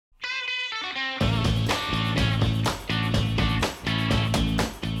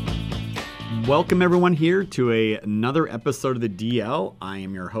Welcome everyone here to another episode of the DL. I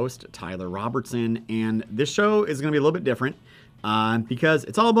am your host, Tyler Robertson, and this show is going to be a little bit different because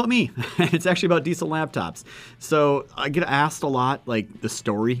it's all about me. It's actually about diesel laptops. So I get asked a lot, like the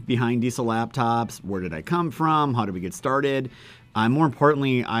story behind diesel laptops. Where did I come from? How did we get started? More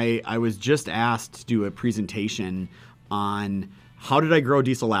importantly, I was just asked to do a presentation on how did I grow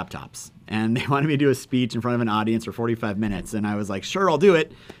diesel laptops? And they wanted me to do a speech in front of an audience for 45 minutes. And I was like, sure, I'll do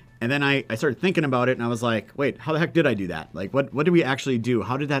it. And then I started thinking about it, and I was like, wait, how the heck did I do that? Like, what did we actually do?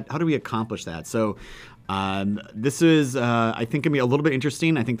 How do we accomplish that? So this is, I think, going to be a little bit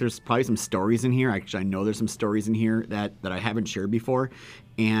interesting. I think there's probably some stories in here. Actually, I know there's some stories in here that I haven't shared before.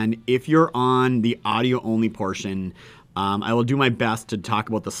 And if you're on the audio-only portion, I will do my best to talk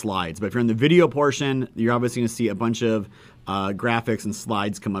about the slides. But if you're in the video portion, you're obviously going to see a bunch of graphics and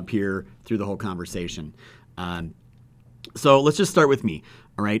slides come up here through the whole conversation. So let's just start with me.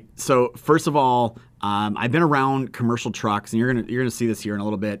 All right. So first of all, I've been around commercial trucks, and you're gonna see this here in a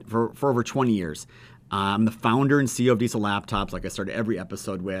little bit, for over 20 years. I'm the founder and CEO of Diesel Laptops, like I started every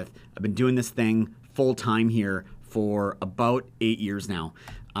episode with. I've been doing this thing full time here for about 8 years now.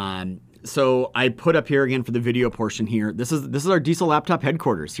 So I put up here again for the video portion here. This is our Diesel Laptop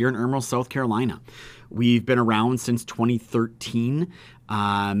headquarters here in Irmo, South Carolina. We've been around since 2013.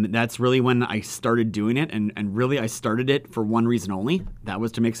 That's really when I started doing it, and really I started it for one reason only. That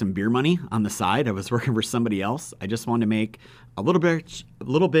was to make some beer money on the side. I was working for somebody else. I just wanted to make a little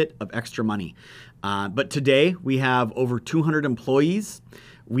bit of extra money. But today we have over 200 employees.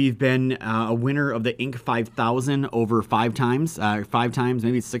 We've been a winner of the Inc. 5000 over five times,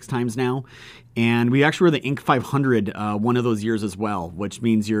 maybe 6 times now. And we actually were the Inc. 500 one of those years as well, which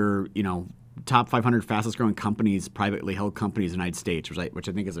means you're, top 500 fastest growing companies, privately held companies in the United States, which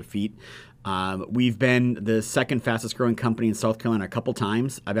I think is a feat. We've been the second fastest growing company in South Carolina a couple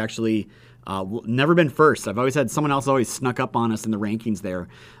times. I've actually never been first. I've always had someone else always snuck up on us in the rankings there.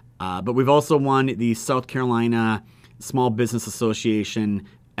 But we've also won the South Carolina Small Business Association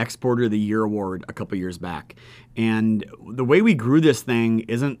Exporter of the Year Award a couple years back. And the way we grew this thing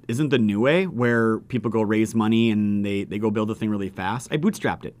isn't the new way, where people go raise money and they go build the thing really fast. I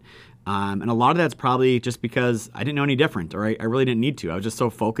bootstrapped it. And a lot of that's probably just because I didn't know any different, or I really didn't need to. I was just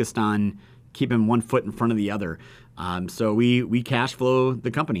so focused on keeping one foot in front of the other. So we cash flow the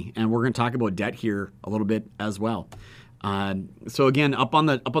company, and we're going to talk about debt here a little bit as well. So again, up on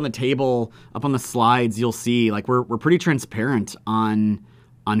the table, up on the slides, you'll see like we're pretty transparent on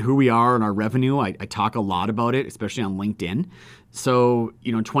who we are and our revenue. I talk a lot about it, especially on LinkedIn. So,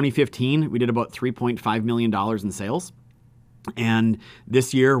 in 2015, we did about $3.5 million in sales. And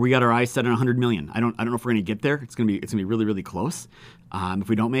this year we got our eyes set on 100 million. I don't know if we're going to get there. It's going to be really, really close if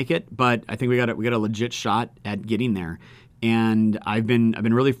we don't make it. But I think we got a legit shot at getting there. And I've been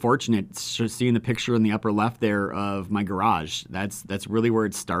really fortunate seeing the picture in the upper left there of my garage. That's really where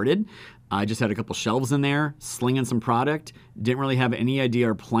it started. I just had a couple shelves in there, slinging some product. Didn't really have any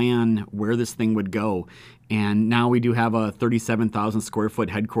idea or plan where this thing would go. And now we do have a 37,000 square foot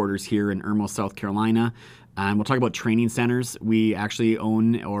headquarters here in Irmo, South Carolina. And we'll talk about training centers. We actually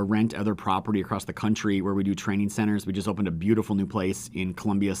own or rent other property across the country where we do training centers. We just opened a beautiful new place in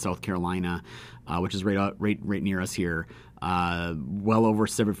Columbia, South Carolina, which is right near us here. Well over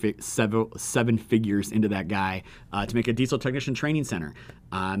seven figures into that guy to make a diesel technician training center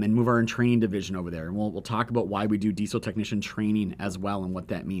and move our training division over there. And we'll talk about why we do diesel technician training as well and what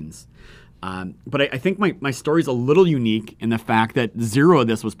that means. But I think my story is a little unique in the fact that zero of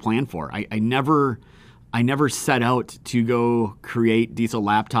this was planned for. I never set out to go create diesel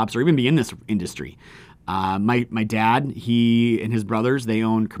laptops or even be in this industry. My dad, he and his brothers, they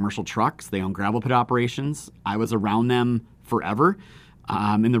own commercial trucks. They own gravel pit operations. I was around them forever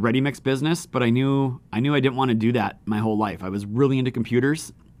in the ready mix business, but I knew I didn't want to do that my whole life. I was really into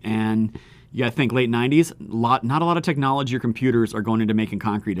computers, and you got to think late 90s, not a lot of technology or computers are going into making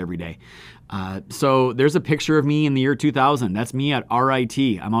concrete every day. So there's a picture of me in the year 2000. That's me at RIT.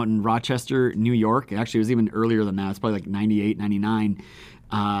 I'm out in Rochester, New York. Actually, it was even earlier than that. It's probably like 98, 99.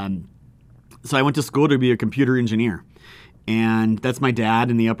 So I went to school to be a computer engineer. And that's my dad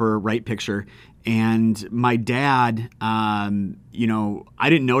in the upper right picture. And my dad, I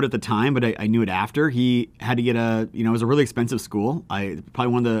didn't know it at the time, but I knew it after. He had to get it was a really expensive school. Probably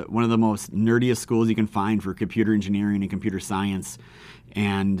one of the most nerdiest schools you can find for computer engineering and computer science.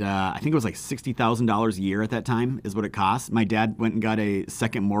 And I think it was like $60,000 a year at that time is what it cost. My dad went and got a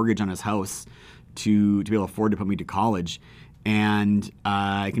second mortgage on his house to be able to afford to put me to college. And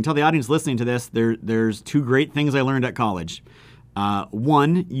I can tell the audience listening to this, there's two great things I learned at college.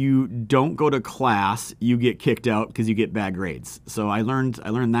 One, you don't go to class, you get kicked out because you get bad grades. So I learned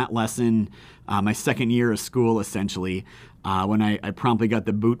that lesson my second year of school, essentially, when I promptly got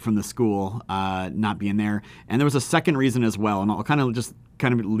the boot from the school, not being there. And there was a second reason as well, and I'll kind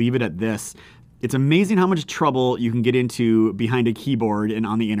of leave it at this. It's amazing how much trouble you can get into behind a keyboard and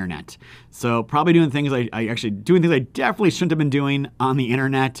on the internet. So probably doing things I definitely shouldn't have been doing on the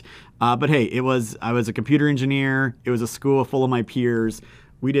internet. But hey, I was a computer engineer. It was a school full of my peers.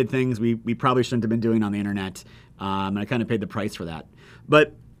 We did things we probably shouldn't have been doing on the internet. And I kind of paid the price for that.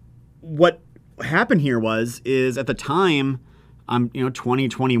 But what happened here is at the time, I'm 20,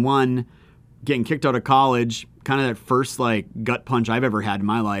 21, getting kicked out of college, kind of that first gut punch I've ever had in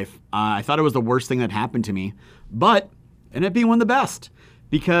my life. I thought it was the worst thing that happened to me, but it ended up being one of the best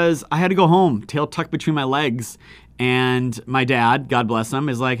because I had to go home, tail tucked between my legs. And my dad, God bless him,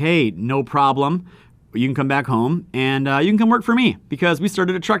 is like, hey, no problem. You can come back home and you can come work for me because we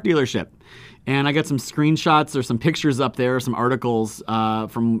started a truck dealership. And I got some screenshots or some pictures up there, some articles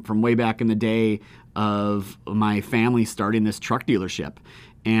from way back in the day of my family starting this truck dealership.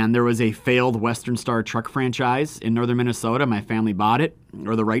 And there was a failed Western Star truck franchise in northern Minnesota. My family bought it,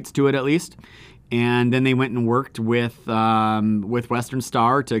 or the rights to it at least. And then they went and worked with Western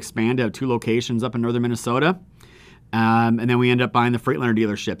Star to expand to 2 locations up in northern Minnesota. And then we ended up buying the Freightliner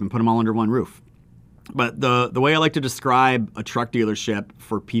dealership and put them all under one roof. But the way I like to describe a truck dealership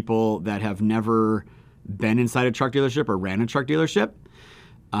for people that have never been inside a truck dealership or ran a truck dealership,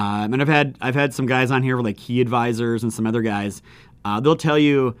 and I've had some guys on here like key advisors and some other guys. They'll tell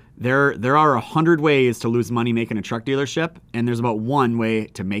you there are 100 ways to lose money making a truck dealership, and there's about one way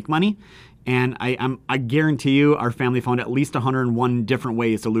to make money. And I guarantee you our family found at least 101 different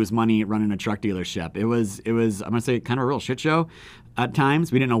ways to lose money running a truck dealership. It was I'm gonna say kind of a real shit show at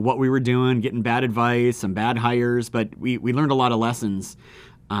times. We didn't know what we were doing, getting bad advice, some bad hires, but we learned a lot of lessons.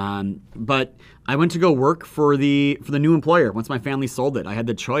 But I went to go work for the new employer. Once my family sold it, I had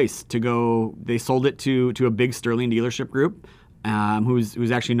the choice to go. They sold it to a big Sterling dealership group,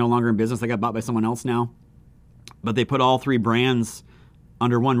 who's actually no longer in business. They got bought by someone else now. But they put all 3 brands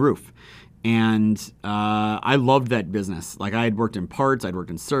under one roof. And I loved that business. Like I had worked in parts, I'd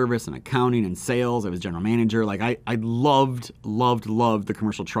worked in service and accounting and sales. I was general manager. Like I loved the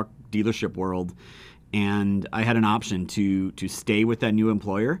commercial truck dealership world. And I had an option to stay with that new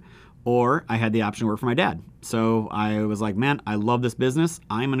employer, or I had the option to work for my dad. So I was like, man, I love this business.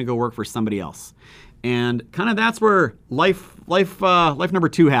 I'm gonna go work for somebody else. And kind of that's where life number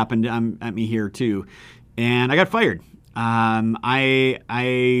 2 happened at me here too. And I got fired. The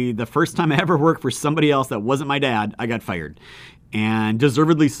first time I ever worked for somebody else that wasn't my dad, I got fired, and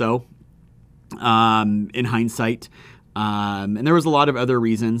deservedly so, in hindsight. And there was a lot of other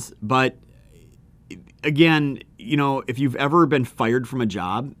reasons, but again, if you've ever been fired from a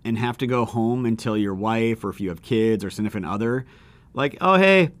job and have to go home and tell your wife, or if you have kids or significant other, like, oh,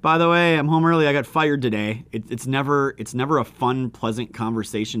 hey, by the way, I'm home early, I got fired today. It's never a fun, pleasant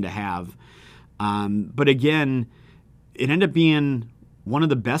conversation to have. But again, it ended up being one of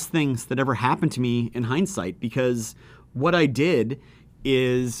the best things that ever happened to me in hindsight, because what I did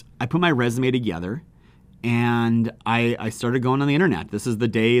is I put my resume together and I started going on the internet. This is the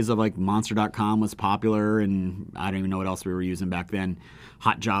days of monster.com was popular, and I don't even know what else we were using back then.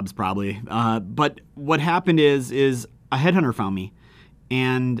 Hot Jobs probably. But what happened is a headhunter found me,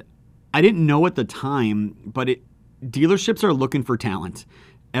 and I didn't know at the time, but dealerships are looking for talent.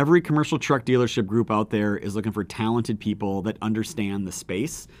 Every commercial truck dealership group out there is looking for talented people that understand the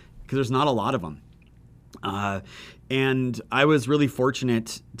space, because there's not a lot of them. And I was really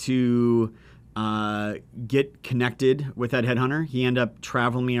fortunate to get connected with that headhunter. He ended up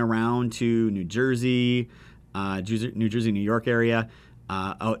traveling me around to New Jersey, New York area,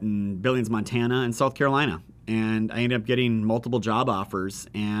 out in Billings, Montana, and South Carolina. And I ended up getting multiple job offers,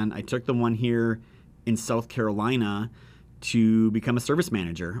 and I took the one here in South Carolina to become a service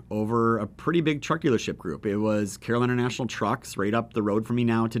manager over a pretty big truck dealership group. It was Carroll International Trucks, right up the road from me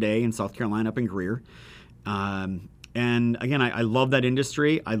now today in South Carolina, up in Greer. And again, I love that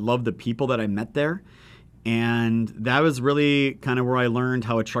industry. I love the people that I met there. And that was really kind of where I learned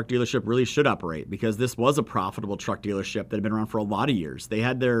how a truck dealership really should operate, because this was a profitable truck dealership that had been around for a lot of years. They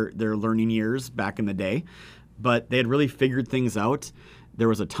had their learning years back in the day, but they had really figured things out. There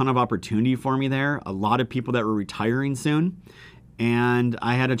was a ton of opportunity for me there, a lot of people that were retiring soon, and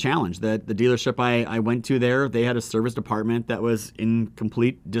I had a challenge. That the dealership I went to there, they had a service department that was in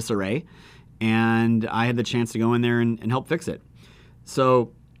complete disarray, and I had the chance to go in there and help fix it.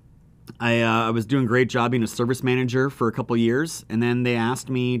 So I was doing a great job being a service manager for a couple years, and then they asked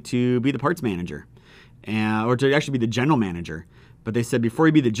me to be the parts manager, or to actually be the general manager. But they said, before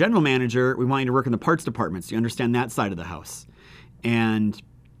you be the general manager, we want you to work in the parts department so you understand that side of the house. And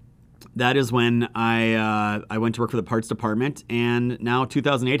that is when I went to work for the parts department, and now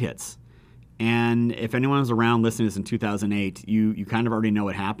 2008 hits. And if anyone was around listening to this in 2008, you kind of already know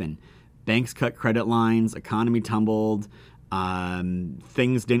what happened. Banks cut credit lines, economy tumbled,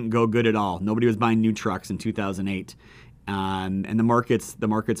 things didn't go good at all. Nobody was buying new trucks in 2008. And the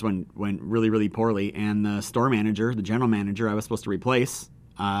markets went really, really poorly. And the store manager, the general manager I was supposed to replace,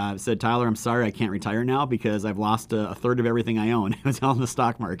 said, Tyler, I'm sorry, I can't retire now because I've lost a third of everything I own. It was all in the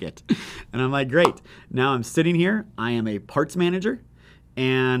stock market. And I'm like, great. Now I'm sitting here. I am a parts manager,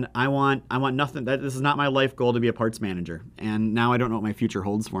 and I want nothing. This is not my life goal to be a parts manager. And now I don't know what my future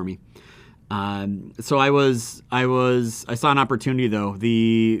holds for me. So I saw an opportunity though.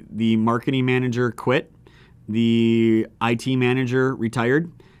 The marketing manager quit. The IT manager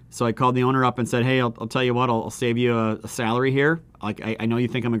retired. So I called the owner up and said, hey, I'll tell you what, I'll save you a salary here. Like, I know you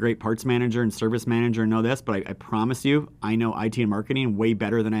think I'm a great parts manager and service manager and know this, but I promise you, I know IT and marketing way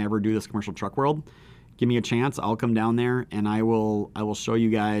better than I ever do this commercial truck world. Give me a chance. I'll come down there and I will show you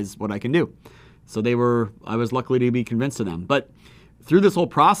guys what I can do. So I was lucky to be convinced of them. But through this whole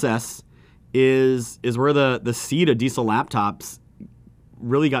process is where the seed of diesel laptops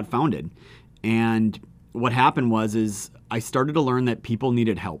really got founded. And what happened is I started to learn that people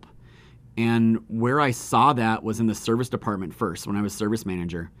needed help. And where I saw that was in the service department first, when I was service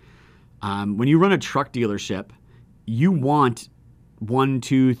manager. When you run a truck dealership, you want 1,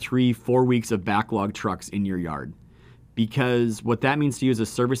 2, 3, 4 weeks of backlog trucks in your yard. Because what that means to you as a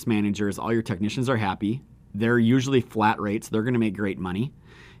service manager is all your technicians are happy. They're usually flat rates. They're going to make great money.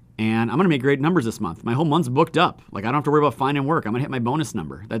 And I'm going to make great numbers this month. My whole month's booked up. Like, I don't have to worry about finding work. I'm going to hit my bonus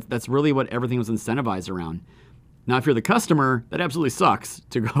number. That's really what everything was incentivized around. Now, if you're the customer, that absolutely sucks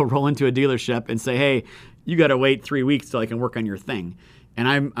to go roll into a dealership and say, hey, you got to wait 3 weeks till I can work on your thing. And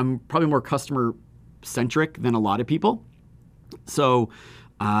I'm probably more customer-centric than a lot of people. So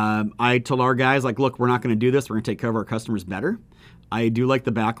I told our guys, like, look, we're not going to do this. We're going to take care of our customers better. I do like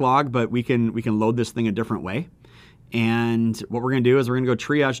the backlog, but we can load this thing a different way. And what we're going to do is we're going to go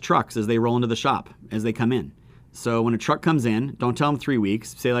triage trucks as they roll into the shop, as they come in. So when a truck comes in, don't tell them 3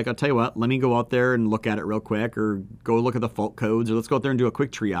 weeks. Say, like, I'll tell you what, let me go out there and look at it real quick, or go look at the fault codes, or let's go out there and do a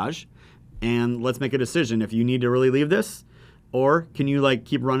quick triage. And let's make a decision if you need to really leave this, or can you, like,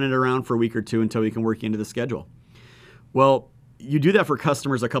 keep running it around for a week or two until we can work you into the schedule. Well, you do that for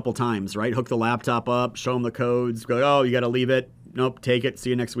customers a couple times, right? Hook the laptop up, show them the codes, go, oh, you got to leave it. Nope, take it. See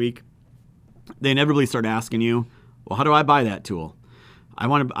you next week. They inevitably start asking you, well, how do I buy that tool? I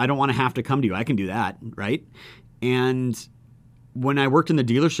don't want to have to come to you. I can do that, right? And when I worked in the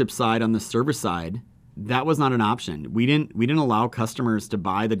dealership side, on the service side, that was not an option. We didn't allow customers to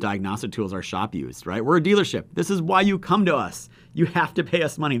buy the diagnostic tools our shop used, right? We're a dealership. This is why you come to us. You have to pay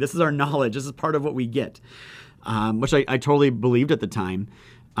us money. This is our knowledge. This is part of what we get, which I totally believed at the time.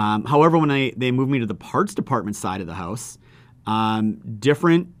 However, when they moved me to the parts department side of the house,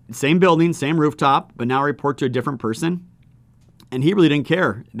 different, same building, same rooftop, but now I report to a different person. And he really didn't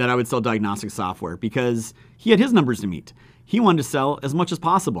care that I would sell diagnostic software because he had his numbers to meet. He wanted to sell as much as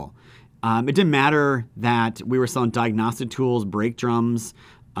possible. It didn't matter that we were selling diagnostic tools, brake drums,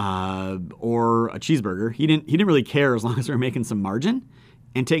 or a cheeseburger. He didn't really care as long as we were making some margin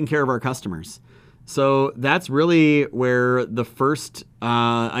and taking care of our customers. So that's really where the first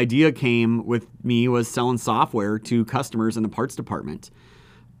idea came with me, was selling software to customers in the parts department.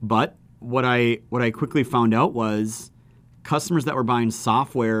 But what I quickly found out was customers that were buying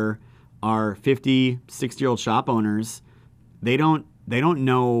software are 50, 60-year-old shop owners. They don't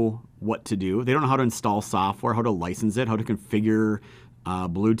know what to do. They don't know how to install software, how to license it, how to configure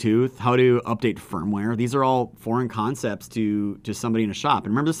Bluetooth, how to update firmware. These are all foreign concepts to somebody in a shop.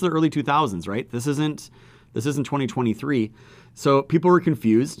 And remember, this is the early 2000s, right? This isn't 2023. So people were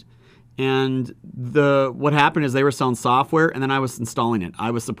confused. And what happened is they were selling software, and then I was installing it. I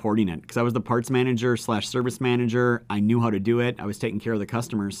was supporting it because I was the parts manager / service manager. I knew how to do it. I was taking care of the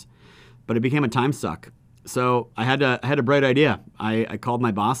customers, but it became a time suck. So I had a bright idea. I called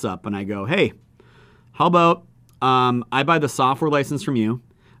my boss up and I go, hey, how about I buy the software license from you.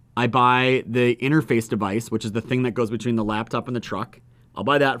 I buy the interface device, which is the thing that goes between the laptop and the truck. I'll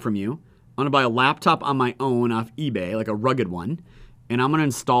buy that from you. I'm going to buy a laptop on my own off eBay, like a rugged one. And I'm going to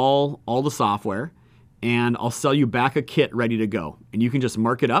install all the software, and I'll sell you back a kit ready to go. And you can just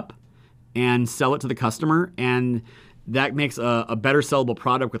mark it up and sell it to the customer. And that makes a better sellable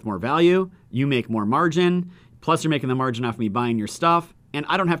product with more value. You make more margin. Plus, you're making the margin off me buying your stuff. And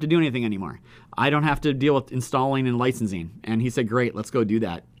I don't have to do anything anymore. I don't have to deal with installing and licensing. And he said, great, let's go do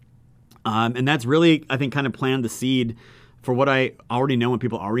that. And that's really, I think, kind of planted the seed for what I already know and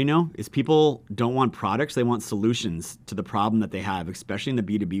people already know is people don't want products. They want solutions to the problem that they have, especially in the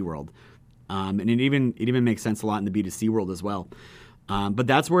B2B world. And it even makes sense a lot in the B2C world as well. But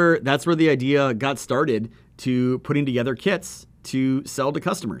that's where the idea got started, to putting together kits to sell to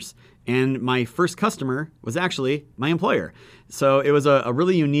customers. And my first customer was actually my employer. So it was a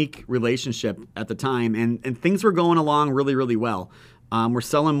really unique relationship at the time, and things were going along really, really well. We're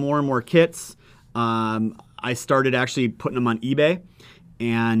selling more and more kits. I started actually putting them on eBay,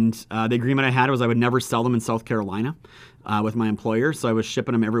 and the agreement I had was I would never sell them in South Carolina with my employer, so I was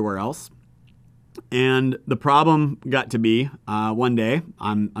shipping them everywhere else. And the problem got to be one day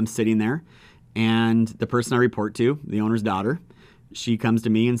I'm sitting there, and the person I report to, the owner's daughter, she comes to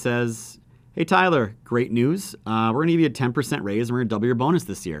me and says, "Hey, Tyler, great news. We're going to give you a 10% raise, and we're going to double your bonus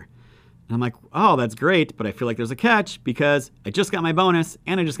this year." And I'm like, "Oh, that's great, but I feel like there's a catch because I just got my bonus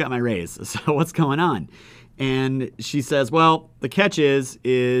and I just got my raise. So what's going on?" And she says, "Well, the catch is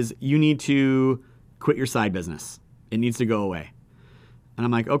you need to quit your side business. It needs to go away." And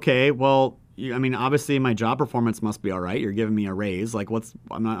I'm like, "Okay, well, obviously my job performance must be all right. You're giving me a raise. Like,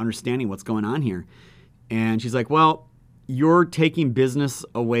 I'm not understanding what's going on here." And she's like, "Well, you're taking business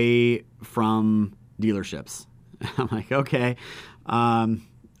away from dealerships." I'm like, "Okay.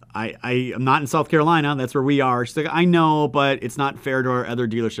 I'm not in South Carolina. That's where we are." She's like, "I know, but it's not fair to our other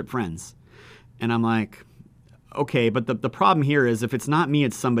dealership friends." And I'm like, "Okay, but the problem here is if it's not me,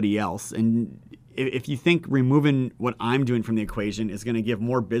 it's somebody else. And if you think removing what I'm doing from the equation is going to give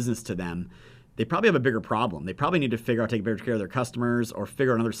more business to them, they probably have a bigger problem. They probably need to figure out how to take better care of their customers or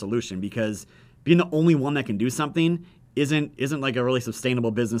figure out another solution, because being the only one that can do something isn't like a really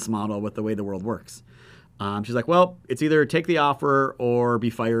sustainable business model with the way the world works." She's like, "Well, it's either take the offer or be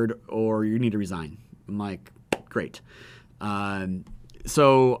fired, or you need to resign." I'm like, "Great."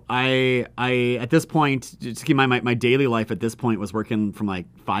 So I at this point, just to keep my daily life at this point was working from like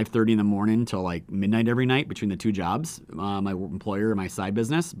 5:30 in the morning till like midnight every night between the two jobs, my employer and my side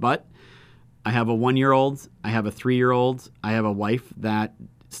business. But I have a 1-year-old, I have a 3-year-old, I have a wife that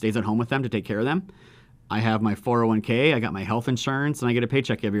stays at home with them to take care of them. I have my 401k, I got my health insurance, and I get a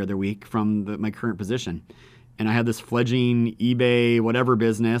paycheck every other week from my current position. And I have this fledgling eBay whatever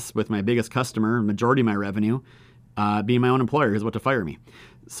business with my biggest customer, majority of my revenue, being my own employer, who's about to fire me.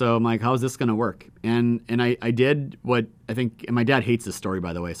 So I'm like, how is this going to work? And I did what I think, and my dad hates this story,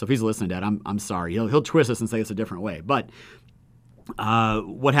 by the way. So if he's listening, Dad, I'm sorry. He'll twist this and say it's a different way. But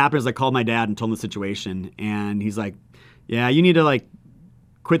what happened is I called my dad and told him the situation, and he's like, "Yeah, you need to like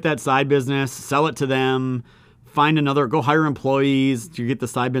quit that side business, sell it to them, go hire employees to get the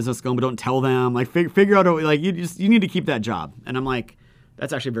side business going, but don't tell them. Like figure out a way, like you need to keep that job." And I'm like,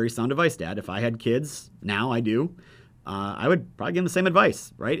 "That's actually very sound advice, Dad. If I had kids, now I do, I would probably give them the same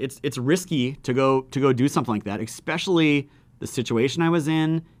advice, right? It's risky to go do something like that, especially the situation I was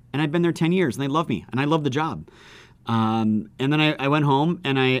in, and I've been there 10 years, and they love me, and I love the job." And then I went home,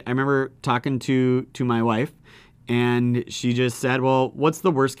 and I remember talking to my wife, and she just said, "Well, what's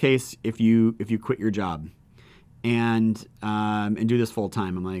the worst case if you quit your job and do this full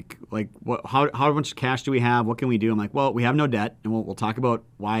time?" I'm like what? How much cash do we have? What can we do? I'm like, "Well, we have no debt," and we'll talk about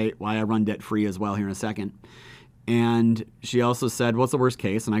why I run debt free as well here in a second. And she also said, "What's the worst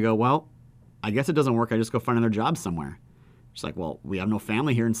case?" And I go, "Well, I guess it doesn't work. I just go find another job somewhere." She's like, "Well, we have no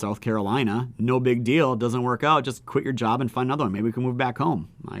family here in South Carolina. No big deal. It doesn't work out. Just quit your job and find another one. Maybe we can move back home."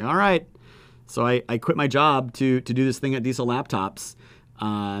 I'm like, "All right." So I quit my job to do this thing at Diesel Laptops.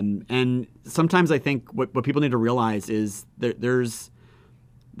 And sometimes I think what people need to realize is that there's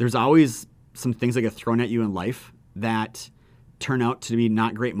always some things that get thrown at you in life that turn out to be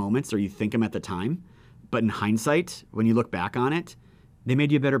not great moments, or you think them at the time. But in hindsight, when you look back on it, they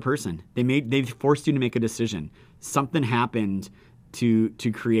made you a better person. They forced you to make a decision. Something happened to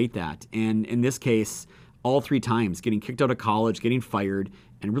create that. And in this case, all 3 times, getting kicked out of college, getting fired,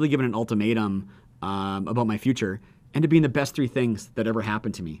 and really given an ultimatum about my future, ended up being the best 3 things that ever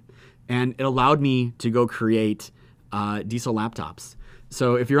happened to me. And it allowed me to go create Diesel Laptops.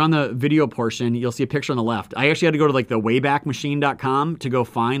 So if you're on the video portion, you'll see a picture on the left. I actually had to go to like the waybackmachine.com to go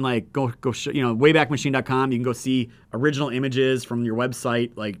find waybackmachine.com. You can go see original images from your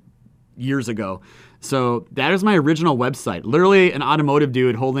website like years ago. So that is my original website. Literally an automotive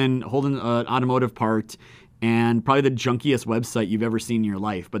dude holding an automotive part, and probably the junkiest website you've ever seen in your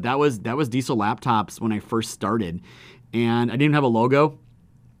life. But that was Diesel Laptops when I first started, and I didn't have a logo.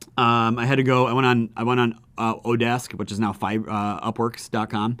 I went on Odesk, which is now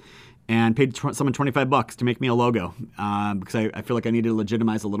Upworks.com, and paid someone $25 to make me a logo because I feel like I needed to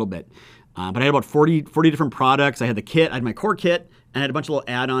legitimize a little bit. But I had about 40 different products. I had the kit, I had my core kit, and I had a bunch of little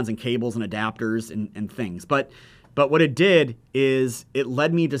add-ons and cables and adapters and things. But But what it did is it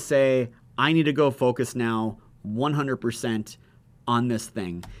led me to say, I need to go focus now 100% on this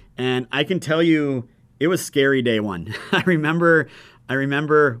thing. And I can tell you, it was scary day one. I remember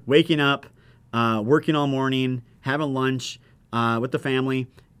waking up, working all morning, having lunch with the family,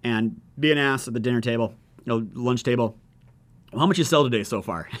 and being asked at the dinner table, lunch table, well, how much you sell today so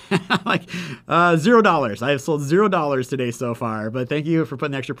far? Like, $0. I have sold $0 today so far, but thank you for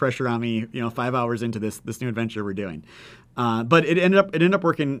putting extra pressure on me, 5 hours into this new adventure we're doing. But it ended up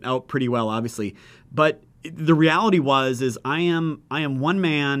working out pretty well, obviously. But the reality is I am one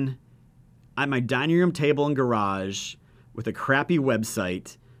man at my dining room table and garage with a crappy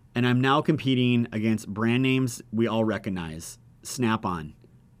website, and I'm now competing against brand names we all recognize: Snap-on,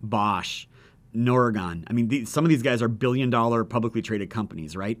 Bosch, Norgon. I mean, some of these guys are billion-dollar publicly traded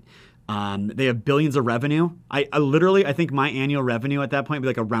companies, right? They have billions of revenue. I think my annual revenue at that point would be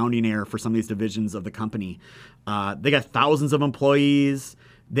like a rounding error for some of these divisions of the company. They got thousands of employees.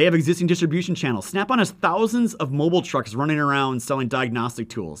 They have existing distribution channels. Snap-on has thousands of mobile trucks running around selling diagnostic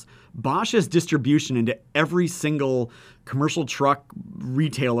tools. Bosch has distribution into every single commercial truck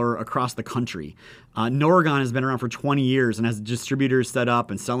retailer across the country. Norgon has been around for 20 years and has distributors set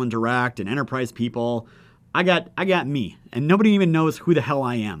up and selling direct and enterprise people. I got me, and nobody even knows who the hell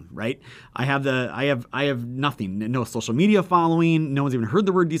I am, right? I have nothing, no social media following. No one's even heard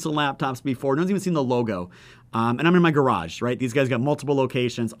the word Diesel Laptops before. No one's even seen the logo. And I'm in my garage, right? These guys got multiple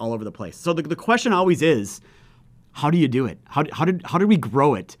locations all over the place. So the question always is, how do you do it? How did we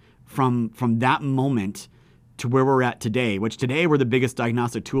grow it from that moment to where we're at today, which today we're the biggest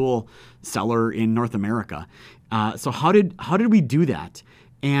diagnostic tool seller in North America. So how did we do that?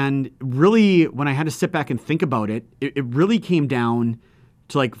 And really, when I had to sit back and think about it, it really came down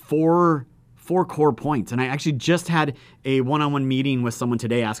to like four core points. And I actually just had a one-on-one meeting with someone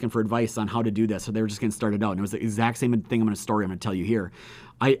today asking for advice on how to do this. So they were just getting started out. And it was the exact same thing I'm going to tell you here.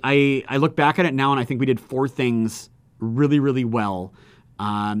 I look back at it now, and I think we did 4 things really, really well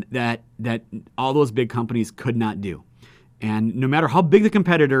that all those big companies could not do. And no matter how big the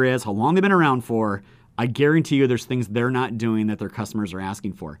competitor is, how long they've been around for, I guarantee you there's things they're not doing that their customers are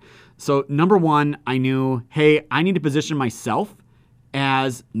asking for. So number 1, I knew, hey, I need to position myself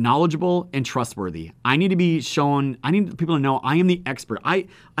as knowledgeable and trustworthy. I need people to know I am the expert.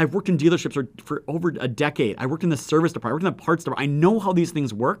 I've worked in dealerships for over a decade. I worked in the service department, I worked in the parts department. I know how these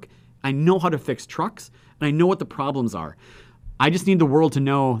things work. I know how to fix trucks, and I know what the problems are. I just need the world to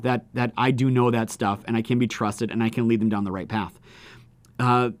know that I do know that stuff, and I can be trusted, and I can lead them down the right path.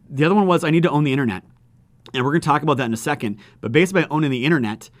 The other one was I need to own the internet. And we're going to talk about that in a second. But basically, by owning the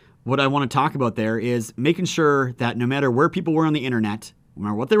internet, what I want to talk about there is making sure that no matter where people were on the internet, no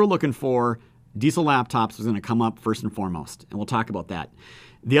matter what they were looking for, Diesel Laptops was going to come up first and foremost. And we'll talk about that.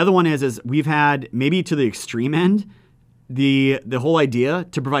 The other one is we've had, maybe to the extreme end, the whole idea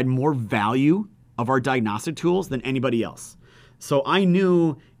to provide more value of our diagnostic tools than anybody else. So I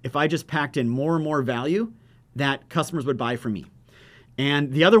knew if I just packed in more and more value, that customers would buy from me.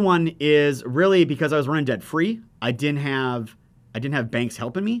 And the other one is really because I was running debt free. I didn't have banks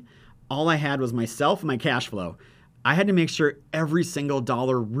helping me. All I had was myself and my cash flow. I had to make sure every single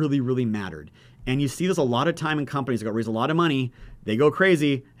dollar really, really mattered. And you see this a lot of time in companies that go raise a lot of money. They go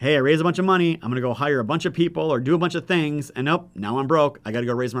crazy. Hey, I raised a bunch of money. I'm going to go hire a bunch of people or do a bunch of things. And nope, now I'm broke. I got to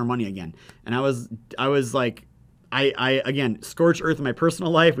go raise more money again. And I was like, again, scorched earth in my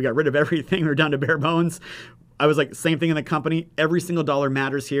personal life. We got rid of everything. We were down to bare bones. I was like, same thing in the company. Every single dollar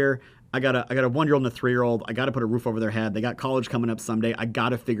matters here. I got a 1-year-old and a 3-year-old. I got to put a roof over their head. They got college coming up someday. I got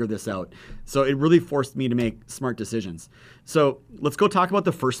to figure this out. So it really forced me to make smart decisions. So let's go talk about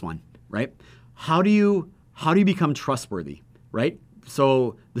the first one, right? How do you become trustworthy, right?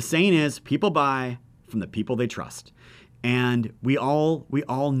 So the saying is, people buy from the people they trust. And we all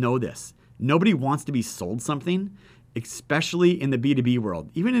know this. Nobody wants to be sold something, especially in the B2B world,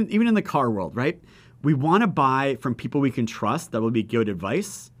 even in the car world, right? We want to buy from people we can trust that will be good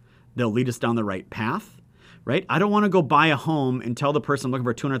advice. They'll lead us down the right path, right? I don't want to go buy a home and tell the person I'm looking for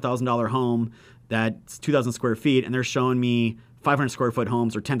a $200,000 home that's 2,000 square feet, and they're showing me 500 square foot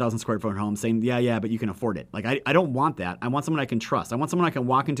homes or 10,000 square foot homes saying, yeah, but you can afford it. Like, I don't want that. I want someone I can trust. I want someone I can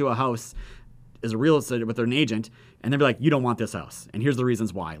walk into a house as a real estate with an agent, and they'll be like, you don't want this house, and here's the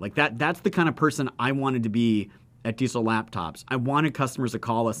reasons why. Like that's the kind of person I wanted to be at Diesel Laptops. I wanted customers to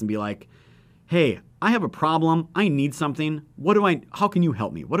call us and be like, hey, I have a problem. I need something. How can you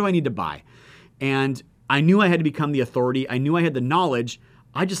help me? What do I need to buy? And I knew I had to become the authority. I knew I had the knowledge.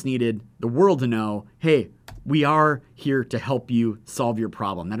 I just needed the world to know, hey, we are here to help you solve your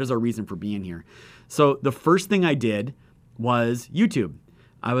problem. That is our reason for being here. So the first thing I did was YouTube.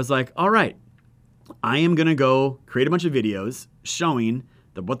 I was like, all right, I am going to go create a bunch of videos showing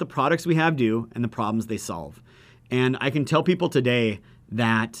what the products we have do and the problems they solve. And I can tell people today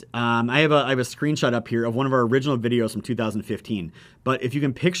that I have a screenshot up here of one of our original videos from 2015. But if you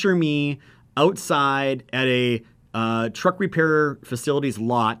can picture me outside at a truck repair facility's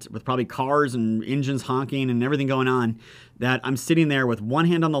lot with probably cars and engines honking and everything going on, that I'm sitting there with one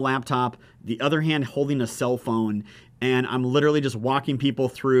hand on the laptop, the other hand holding a cell phone, and I'm literally just walking people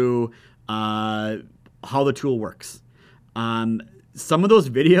through how the tool works. Some of those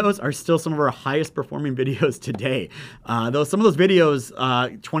videos are still some of our highest performing videos today. Some of those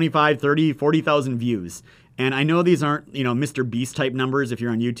videos, 25, 30, 40,000 views. And I know these aren't, Mr. Beast type numbers if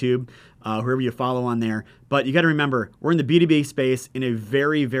you're on YouTube, whoever you follow on there. But you got to remember, we're in the B2B space in a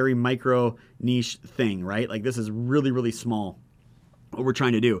very, very micro niche thing, right? Like this is really, really small, what we're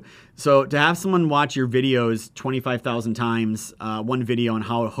trying to do. So to have someone watch your videos 25,000 times, one video on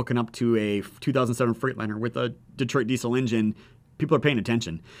how hooking up to a 2007 Freightliner with a Detroit diesel engine, people are paying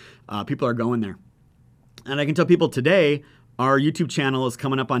attention. People are going there. And I can tell people today, our YouTube channel is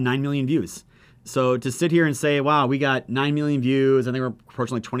coming up on 9 million views. So to sit here and say, wow, we got 9 million views, I think we're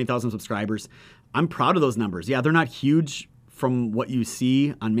approaching like 20,000 subscribers. I'm proud of those numbers. Yeah, they're not huge from what you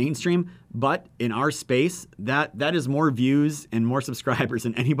see on mainstream, but in our space, that is more views and more subscribers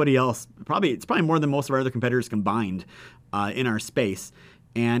than anybody else. It's probably more than most of our other competitors combined in our space.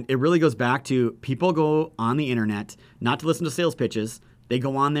 And it really goes back to people go on the internet not to listen to sales pitches. They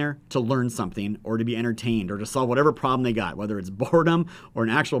go on there to learn something or to be entertained or to solve whatever problem they got, whether it's boredom or an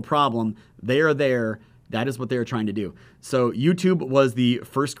actual problem. They are there. That is what they are trying to do. So YouTube was the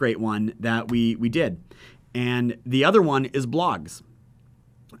first great one that we did. And the other one is blogs.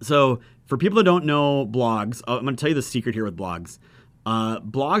 So for people that don't know blogs, I'm going to tell you the secret here with blogs.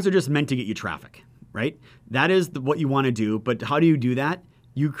 Blogs are just meant to get you traffic, right? That is what you want to do. But how do you do that?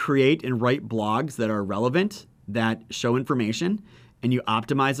 You create and write blogs that are relevant, that show information, and you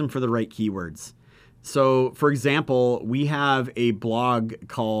optimize them for the right keywords. So, for example, we have a blog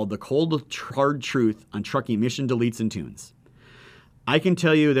called The Cold Hard Truth on Trucking Mission Deletes and Tunes. I can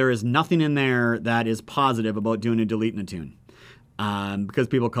tell you there is nothing in there that is positive about doing a delete and a tune. Because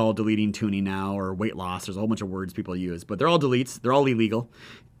people call deleting tuning now or weight loss. There's a whole bunch of words people use, but they're all deletes. They're all illegal.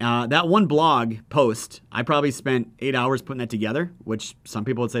 That one blog post, I probably spent 8 hours putting that together, which some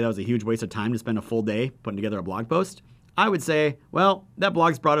people would say that was a huge waste of time to spend a full day putting together a blog post. I would say, well, that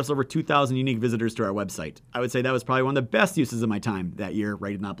blog's brought us over 2,000 unique visitors to our website. I would say that was probably one of the best uses of my time that year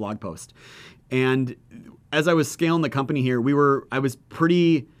writing that blog post. And as I was scaling the company here, I was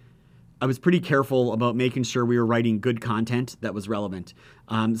pretty careful about making sure we were writing good content that was relevant.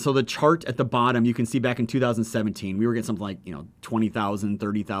 So the chart at the bottom, you can see back in 2017, we were getting something like 20,000,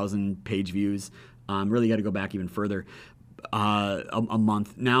 30,000 page views. Really got to go back even further. A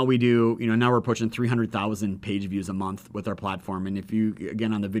month. Now we do, now we're approaching 300,000 page views a month with our platform. And if you,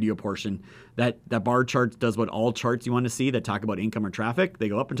 again, on the video portion, that bar chart does what all charts you want to see that talk about income or traffic, they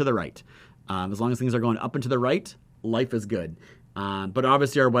go up and to the right. As long as things are going up and to the right, life is good. But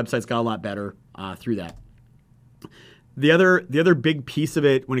obviously our website's got a lot better through that. The other big piece of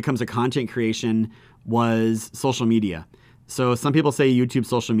it when it comes to content creation was social media. So some people say YouTube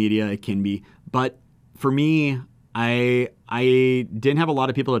social media, it can be, but for me, I didn't have a lot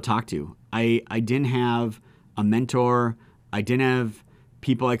of people to talk to. I didn't have a mentor. I didn't have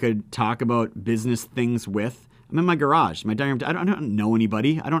people I could talk about business things with. I'm in my garage, my dining room. I don't know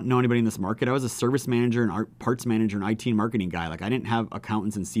anybody. I don't know anybody in this market. I was a service manager and parts manager and IT marketing guy. Like I didn't have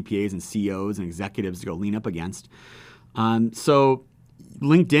accountants and CPAs and CEOs and executives to go lean up against. So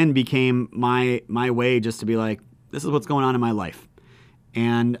LinkedIn became my way just to be like, this is what's going on in my life.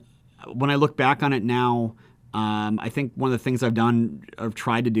 And when I look back on it now, I think one of the things I've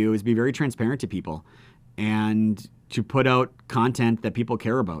tried to do is be very transparent to people and to put out content that people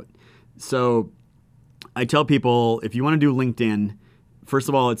care about. So I tell people, if you want to do LinkedIn, first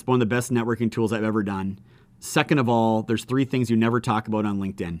of all, it's one of the best networking tools I've ever done. Second of all, there's 3 things you never talk about on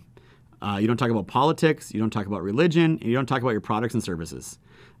LinkedIn. You don't talk about politics, you don't talk about religion, and you don't talk about your products and services.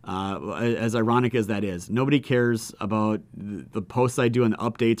 As ironic as that is, nobody cares about the posts I do and the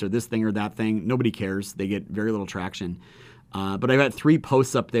updates or this thing or that thing. Nobody cares. They get very little traction. But I've got 3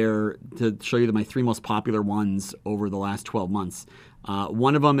 posts up there to show you my 3 most popular ones over the last 12 months.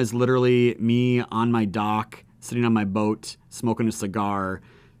 One of them is literally me on my dock, sitting on my boat, smoking a cigar,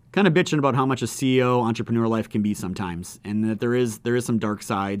 kind of bitching about how much a CEO entrepreneur life can be sometimes, and that there is some dark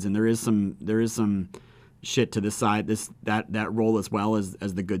sides and there is some shit to this side, that role as well as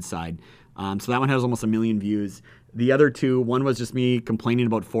the good side. So that one has almost 1 million views. The other 2, one was just me complaining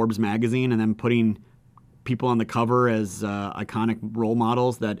about Forbes magazine and then putting people on the cover as iconic role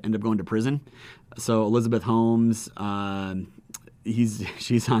models that end up going to prison. So Elizabeth Holmes,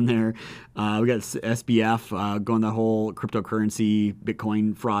 she's on there. We got SBF going the whole cryptocurrency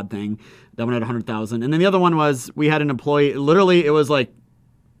Bitcoin fraud thing. That one had 100,000. And then the other one was we had an employee. Literally, it was like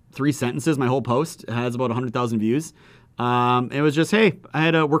 3 sentences. My whole post has about 100,000 views. It was just, hey, I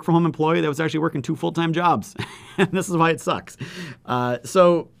had a work from home employee that was actually working 2 full-time jobs. And this is why it sucks.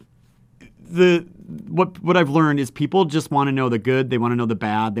 So what I've learned is people just want to know the good. They want to know the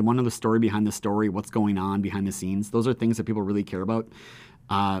bad. They want to know the story behind the story, what's going on behind the scenes. Those are things that people really care about.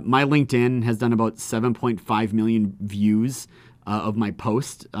 My LinkedIn has done about 7.5 million views of my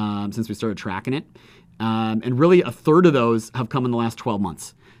post since we started tracking it. And really a third of those have come in the last 12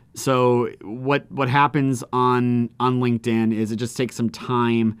 months. So what happens on LinkedIn is it just takes some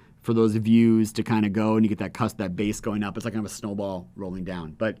time for those views to kind of go, and you get that base going up. It's like kind of a snowball rolling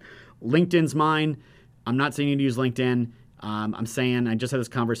down. But LinkedIn's mine. I'm not saying you need to use LinkedIn. I'm saying I just had this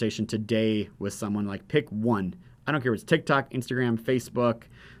conversation today with someone, like, pick one. I don't care if it's TikTok, Instagram, Facebook,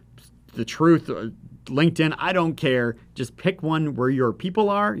 The Truth, LinkedIn. I don't care. Just pick one where your people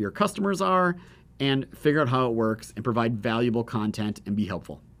are, your customers are, and figure out how it works and provide valuable content and be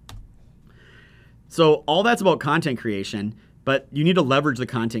helpful. So all that's about content creation, but you need to leverage the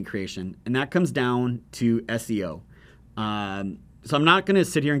content creation, and that comes down to SEO. So I'm not going to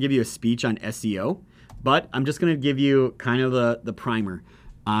sit here and give you a speech on SEO, but I'm just going to give you kind of the primer.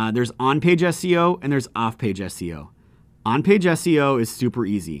 There's on-page SEO and there's off-page SEO. On-page SEO is super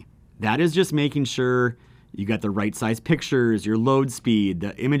easy. That is just making sure you got the right size pictures, your load speed,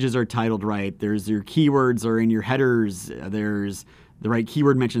 the images are titled right, there's your keywords are in your headers, there's the right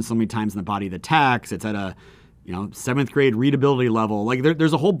keyword mentioned so many times in the body of the text, it's at a 7th grade readability level. Like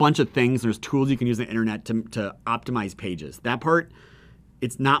there's a whole bunch of things. There's tools you can use on the internet to optimize pages. That part,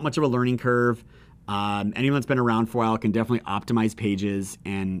 it's not much of a learning curve. Anyone that's been around for a while can definitely optimize pages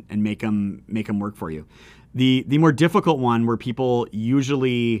and make them work for you. The more difficult one where people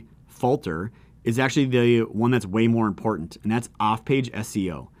usually falter is actually the one that's way more important, and that's off-page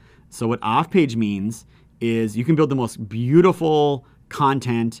SEO. So what off-page means is you can build the most beautiful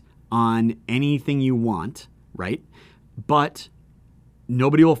content on anything you want, right? But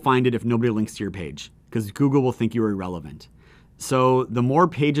nobody will find it if nobody links to your page, because Google will think you are irrelevant. So the more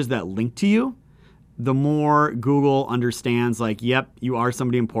pages that link to you, the more Google understands, like, yep, you are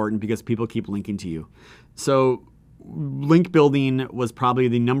somebody important because people keep linking to you. So link building was probably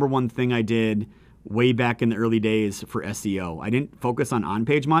the number one thing I did way back in the early days for SEO. I didn't focus on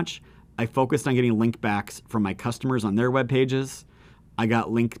page much. I focused on getting link backs from my customers on their web pages. I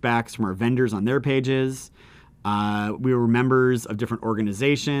got link backs from our vendors on their pages. We were members of different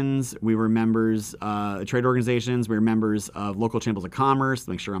organizations. We were members of trade organizations. We were members of local chambers of commerce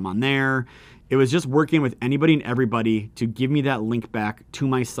to make sure I'm on there. It was just working with anybody and everybody to give me that link back to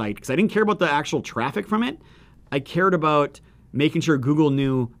my site, because I didn't care about the actual traffic from it. I cared about making sure Google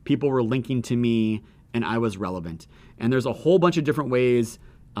knew people were linking to me and I was relevant. And there's a whole bunch of different ways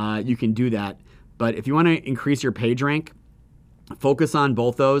you can do that. But if you want to increase your page rank, focus on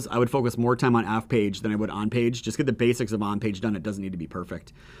both those. I would focus more time on off-page than I would on-page. Just get the basics of on-page done. It doesn't need to be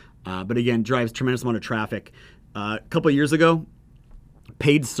perfect. But again, drives tremendous amount of traffic. A couple of years ago,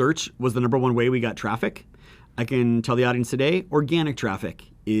 paid search was the number one way we got traffic. I can tell the audience today, organic traffic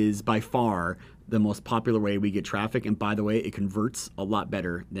is by far the most popular way we get traffic. And by the way, it converts a lot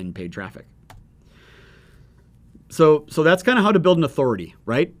better than paid traffic. So that's kind of how to build an authority,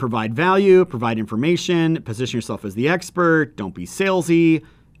 right? Provide value, provide information, position yourself as the expert. Don't be salesy.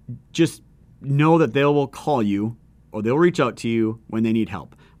 Just know that they will call you or they'll reach out to you when they need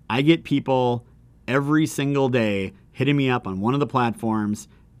help. I get people every single day hitting me up on one of the platforms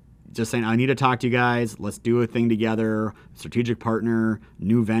just saying, I need to talk to you guys. Let's do a thing together. Strategic partner,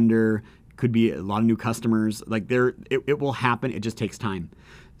 new vendor, could be a lot of new customers. Like it will happen. It just takes time.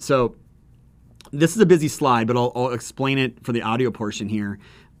 So this is a busy slide, but I'll explain it for the audio portion here.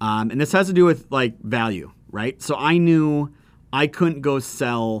 And this has to do with like value, right? So I knew I couldn't go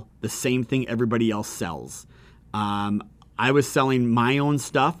sell the same thing everybody else sells. I was selling my own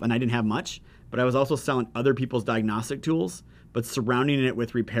stuff and I didn't have much, but I was also selling other people's diagnostic tools, but surrounding it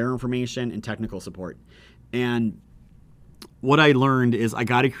with repair information and technical support. And what I learned is I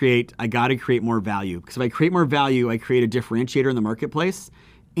got to create more value, because if I create more value, I create a differentiator in the marketplace,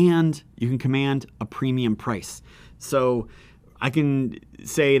 and you can command a premium price. So I can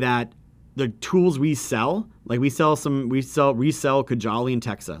say that the tools we sell, like we resell Kajabi and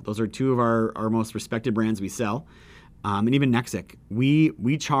Texa. Those are two of our most respected brands we sell. And even Nexic.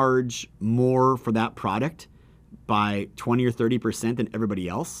 We charge more for that product by 20 or 30% than everybody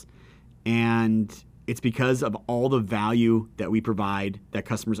else. And It's because of all the value that we provide that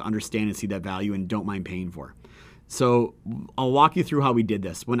customers understand and see that value and don't mind paying for. So I'll walk you through how we did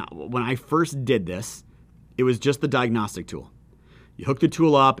this. When I first did this, it was just the diagnostic tool. You hook the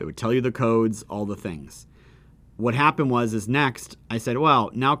tool up, it would tell you the codes, all the things. What happened is next, I said, well,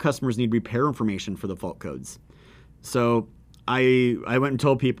 now customers need repair information for the fault codes. So I went and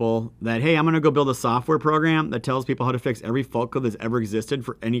told people that, hey, I'm going to go build a software program that tells people how to fix every fault code that's ever existed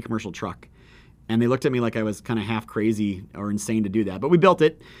for any commercial truck. And they looked at me like I was kind of half crazy or insane to do that. But we built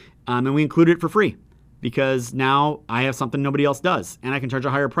it, and we included it for free because now I have something nobody else does, and I can charge a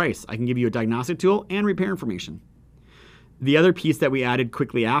higher price. I can give you a diagnostic tool and repair information. The other piece that we added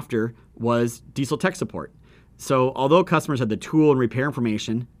quickly after was diesel tech support. So although customers had the tool and repair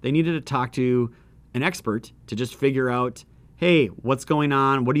information, they needed to talk to an expert to just figure out, hey, what's going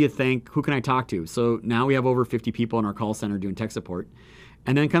on? What do you think? Who can I talk to? So now we have over 50 people in our call center doing tech support.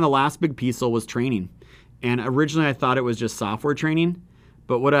 And then kind of the last big piece was training. And originally I thought it was just software training.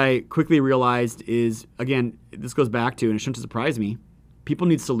 But what I quickly realized is, again, this goes back to, and it shouldn't surprise me, people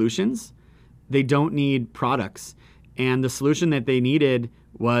need solutions. They don't need products. And the solution that they needed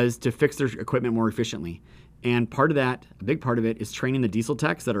was to fix their equipment more efficiently. And part of that, a big part of it, is training the diesel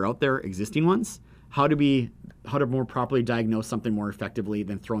techs that are out there, existing ones, how to more properly diagnose something more effectively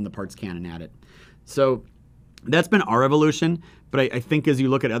than throwing the parts cannon at it. So that's been our evolution. But I think as you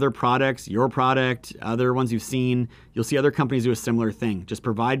look at other products, your product, other ones you've seen, you'll see other companies do a similar thing. Just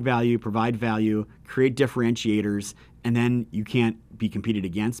provide value, create differentiators, and then you can't be competed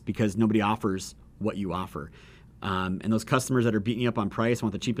against because nobody offers what you offer. And those customers that are beating you up on price,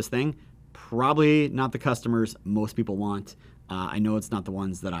 want the cheapest thing, probably not the customers most people want. I know it's not the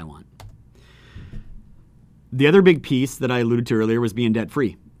ones that I want. The other big piece that I alluded to earlier was being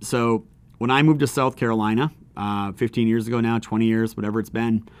debt-free. So when I moved to South Carolina, 15 years ago now, 20 years, whatever it's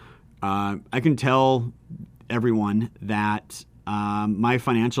been, I can tell everyone that my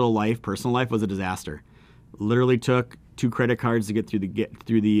financial life, personal life, was a disaster. Literally took 2 credit cards to get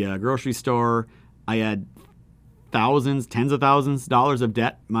through the grocery store. I had thousands, tens of thousands of dollars of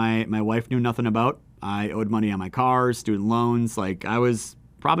debt my wife knew nothing about. I owed money on my cars, student loans. Like I was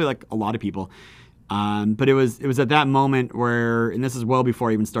probably like a lot of people. But it was at that moment where, and this is well before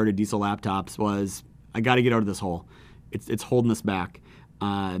I even started Diesel Laptops, was I got to get out of this hole. It's holding us back.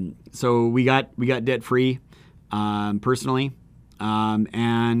 So we got debt free personally,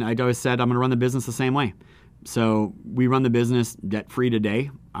 and I always said I'm going to run the business the same way. So we run the business debt free today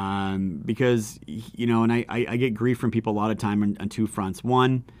because and I get grief from people a lot of time on 2 fronts.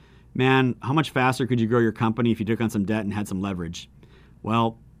 One, man, how much faster could you grow your company if you took on some debt and had some leverage?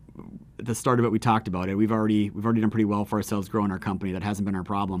 Well, at the start of it, we talked about it. We've already done pretty well for ourselves growing our company. That hasn't been our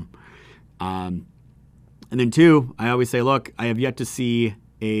problem. And then 2, I always say, look, I have yet to see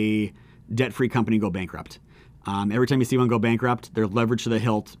a debt-free company go bankrupt. Every time you see one go bankrupt, they're leveraged to the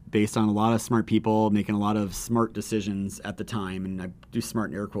hilt based on a lot of smart people making a lot of smart decisions at the time. And I do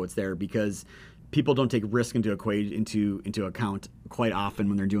smart in air quotes there because people don't take risk into account quite often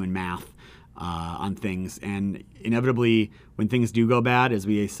when they're doing math on things. And inevitably, when things do go bad, as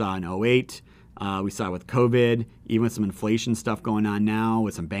we saw in 2008, we saw with COVID, even with some inflation stuff going on now,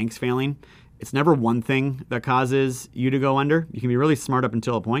 with some banks failing, it's never one thing that causes you to go under. You can be really smart up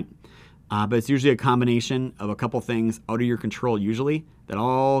until a point, but it's usually a combination of a couple things out of your control usually that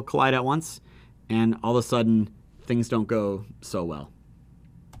all collide at once, and all of a sudden, things don't go so well.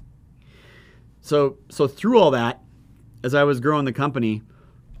 So through all that, as I was growing the company,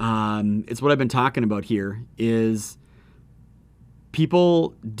 it's what I've been talking about here is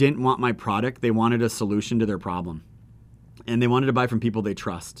people didn't want my product. They wanted a solution to their problem, and they wanted to buy from people they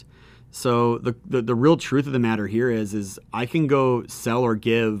trust. So the real truth of the matter here is I can go sell or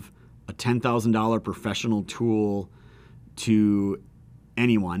give a $10,000 professional tool to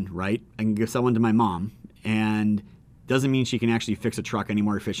anyone, right? I can give someone to my mom, and doesn't mean she can actually fix a truck any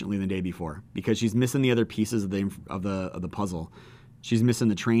more efficiently than the day before because she's missing the other pieces of the puzzle. She's missing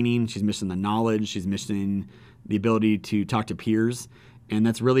the training, she's missing the knowledge, she's missing the ability to talk to peers. And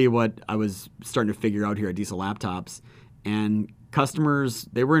that's really what I was starting to figure out here at Diesel Laptops. And customers,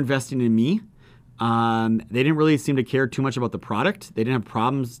 they were investing in me. They didn't really seem to care too much about the product. They didn't have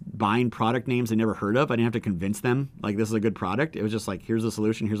problems buying product names they never heard of. I didn't have to convince them, like, this is a good product. It was just like, here's the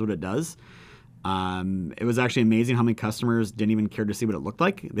solution, here's what it does. It was actually amazing how many customers didn't even care to see what it looked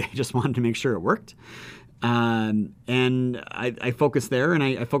like. They just wanted to make sure it worked. And I focused there, and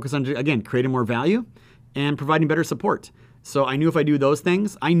I focused on, again, creating more value and providing better support. So I knew if I do those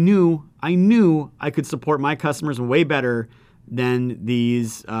things, I knew I could support my customers way better than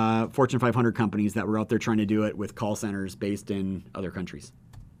these Fortune 500 companies that were out there trying to do it with call centers based in other countries.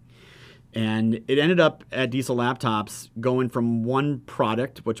 And it ended up at Diesel Laptops going from one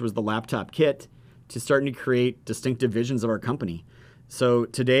product, which was the laptop kit, to starting to create distinct divisions of our company. So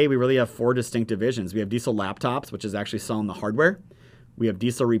today we really have 4 distinct divisions. We have Diesel Laptops, which is actually selling the hardware. We have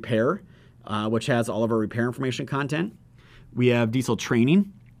Diesel Repair, which has all of our repair information content. We have Diesel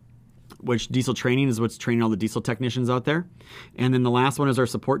Training, which Diesel Training is what's training all the diesel technicians out there. And then the last one is our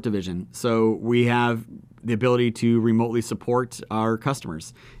support division. So we have the ability to remotely support our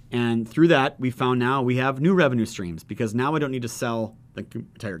customers. And through that, we found now we have new revenue streams, because now I don't need to sell the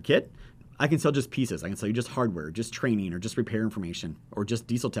entire kit. I can sell just pieces. I can sell you just hardware, just training, or just repair information, or just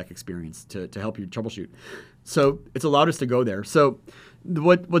diesel tech experience to help you troubleshoot. So it's allowed us to go there. So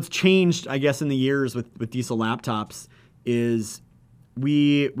what's changed, I guess, in the years with Diesel Laptops is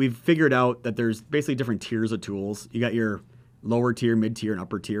we've figured out that there's basically different tiers of tools. You got your lower tier, mid tier, and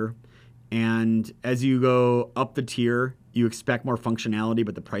upper tier. And as you go up the tier, you expect more functionality,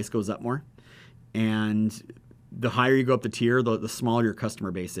 but the price goes up more. And the higher you go up the tier, the smaller your customer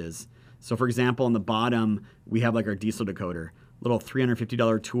base is. So for example, on the bottom, we have like our diesel decoder, little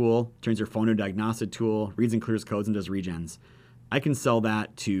 $350 tool, turns your phone into a diagnostic tool, reads and clears codes and does regens. I can sell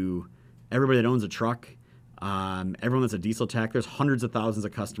that to everybody that owns a truck, everyone that's a diesel tech. There's hundreds of thousands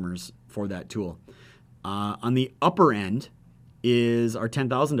of customers for that tool. On the upper end is our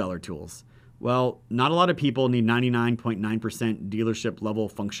 $10,000 tools. Well, not a lot of people need 99.9% dealership level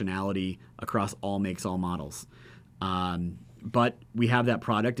functionality across all makes, all models. But we have that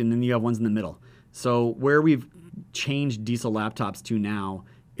product, and then you have ones in the middle. So where we've changed Diesel Laptops to now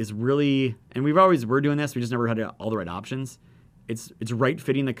is really, and we're doing this, we just never had all the right options. It's right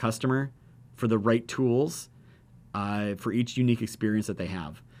fitting the customer for the right tools for each unique experience that they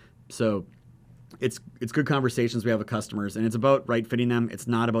have. So it's good conversations we have with customers, and it's about right fitting them. It's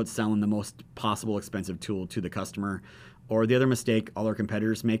not about selling the most possible expensive tool to the customer. Or the other mistake all our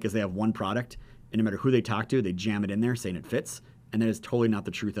competitors make is they have one product, and no matter who they talk to, they jam it in there saying it fits. And that is totally not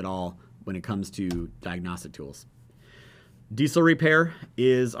the truth at all when it comes to diagnostic tools. Diesel Repair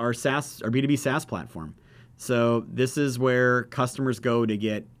is our B2B SaaS platform. So this is where customers go to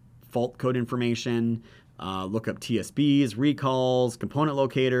get fault code information, look up TSBs, recalls, component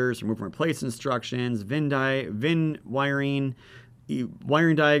locators, remove and replace instructions, VIN wiring,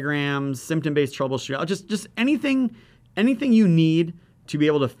 wiring diagrams, symptom-based troubleshooting, just anything you need to be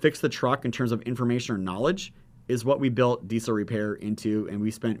able to fix the truck in terms of information or knowledge is what we built Diesel Repair into, and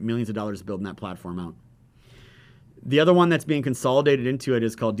we spent millions of dollars building that platform out. The other one that's being consolidated into it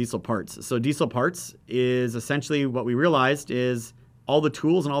is called Diesel Parts. So Diesel Parts is essentially what we realized is all the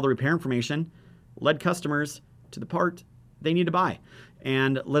tools and all the repair information led customers to the part they need to buy.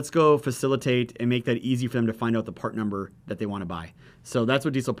 And let's go facilitate and make that easy for them to find out the part number that they want to buy. So that's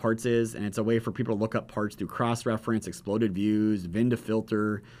what Diesel Parts is, and it's a way for people to look up parts through cross-reference, exploded views, VIN to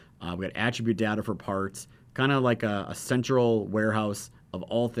filter. We got attribute data for parts, kind of like a central warehouse of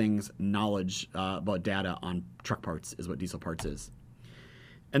all things knowledge about data on truck parts is what Diesel Parts is.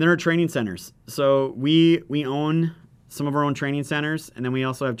 And then our training centers. So we own some of our own training centers, and then we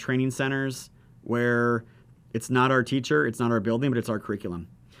also have training centers where it's not our teacher, it's not our building, but it's our curriculum.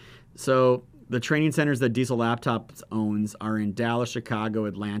 So the training centers that Diesel Laptops owns are in Dallas, Chicago,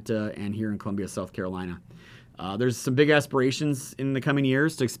 Atlanta, and here in Columbia, South Carolina. There's some big aspirations in the coming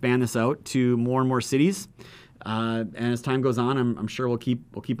years to expand this out to more and more cities. And as time goes on, I'm sure we'll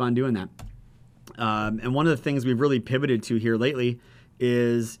keep on doing that. And one of the things we've really pivoted to here lately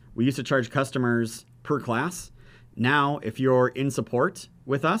is we used to charge customers per class. Now, if you're in support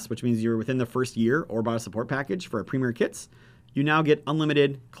with us, which means you're within the first year or bought a support package for our premier kits, you now get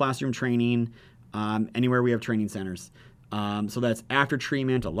unlimited classroom training anywhere we have training centers. So that's after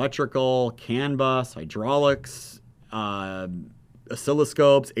treatment, electrical, CAN bus, hydraulics,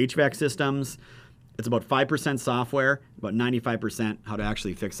 oscilloscopes, HVAC systems. It's about 5% software, about 95% how to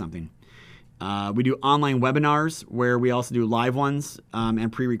actually fix something. We do online webinars where we also do live ones and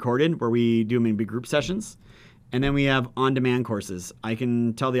pre-recorded where we do them in big group sessions. And then we have on-demand courses. I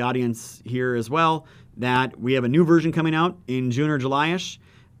can tell the audience here as well that we have a new version coming out in June or July-ish.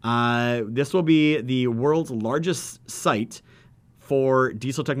 This will be the world's largest site for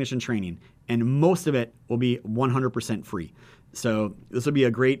diesel technician training, and most of it will be 100% free. So this will be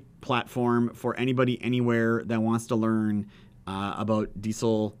a great platform for anybody anywhere that wants to learn about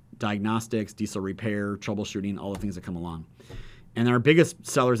diesel diagnostics, diesel repair, troubleshooting, all the things that come along. And our biggest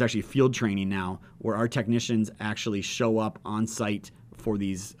seller is actually field training now, where our technicians actually show up on site for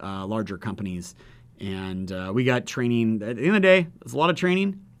these larger companies. And we got training. At the end of the day, there's a lot of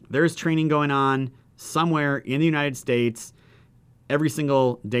training. There's training going on somewhere in the United States every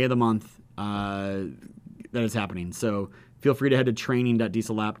single day of the month that is happening. So feel free to head to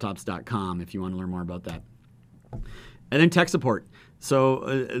training.diesellaptops.com if you want to learn more about that. And then tech support. So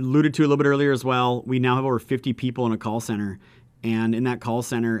alluded to a little bit earlier as well, we now have over 50 people in a call center. And in that call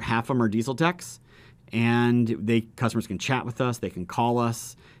center, half of them are diesel techs. And customers can chat with us, they can call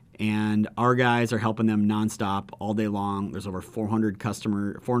us, and our guys are helping them nonstop all day long. There's over 400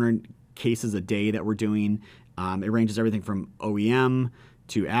 cases a day that we're doing. It ranges everything from OEM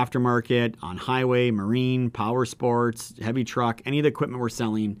to aftermarket, on highway, marine, power sports, heavy truck. Any of the equipment we're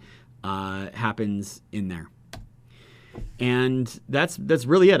selling happens in there. And that's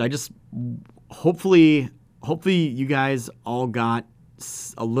really it. I just hopefully you guys all got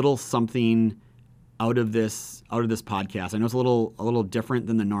a little something out of this podcast. I know it's a little different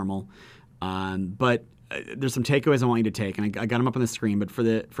than the normal, but there's some takeaways I want you to take, and I got them up on the screen. But for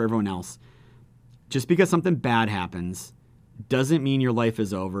everyone else, just because something bad happens doesn't mean your life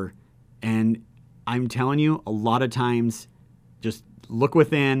is over. And I'm telling you, a lot of times, just look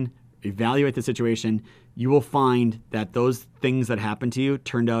within, evaluate the situation. You will find that those things that happened to you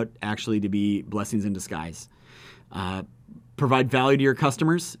turned out actually to be blessings in disguise. Provide value to your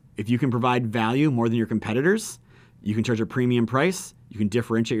customers. If you can provide value more than your competitors, you can charge a premium price. You can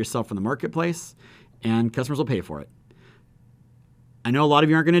differentiate yourself from the marketplace, and customers will pay for it. I know a lot of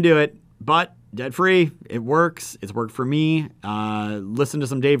you aren't going to do it, but debt-free, it works. It's worked for me. Listen to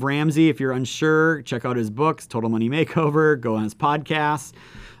some Dave Ramsey if you're unsure. Check out his books, Total Money Makeover. Go on his podcasts.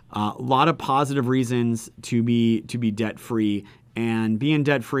 A lot of positive reasons to be debt-free. And being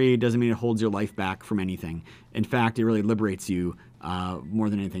debt-free doesn't mean it holds your life back from anything. In fact, it really liberates you more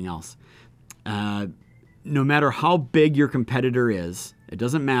than anything else. No matter how big your competitor is, it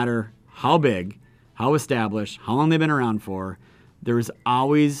doesn't matter how big, how established, how long they've been around for, there is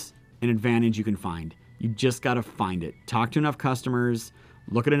always an advantage you can find. You just got to find it. Talk to enough customers,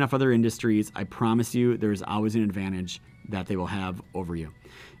 look at enough other industries. I promise you there's always an advantage that they will have over you.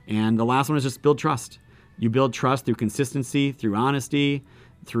 And the last one is just build trust. You build trust through consistency, through honesty,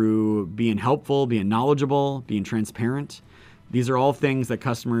 through being helpful, being knowledgeable, being transparent. These are all things that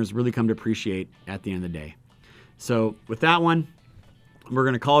customers really come to appreciate at the end of the day. So with that one, we're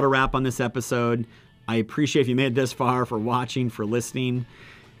going to call it a wrap on this episode. I appreciate if you made it this far, for watching, for listening.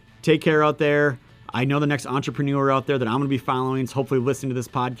 Take care out there. I know the next entrepreneur out there that I'm going to be following is hopefully listening to this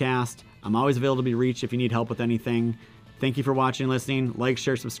podcast. I'm always available to be reached if you need help with anything. Thank you for watching and listening. Like,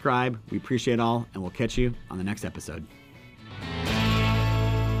 share, subscribe. We appreciate it all, and we'll catch you on the next episode.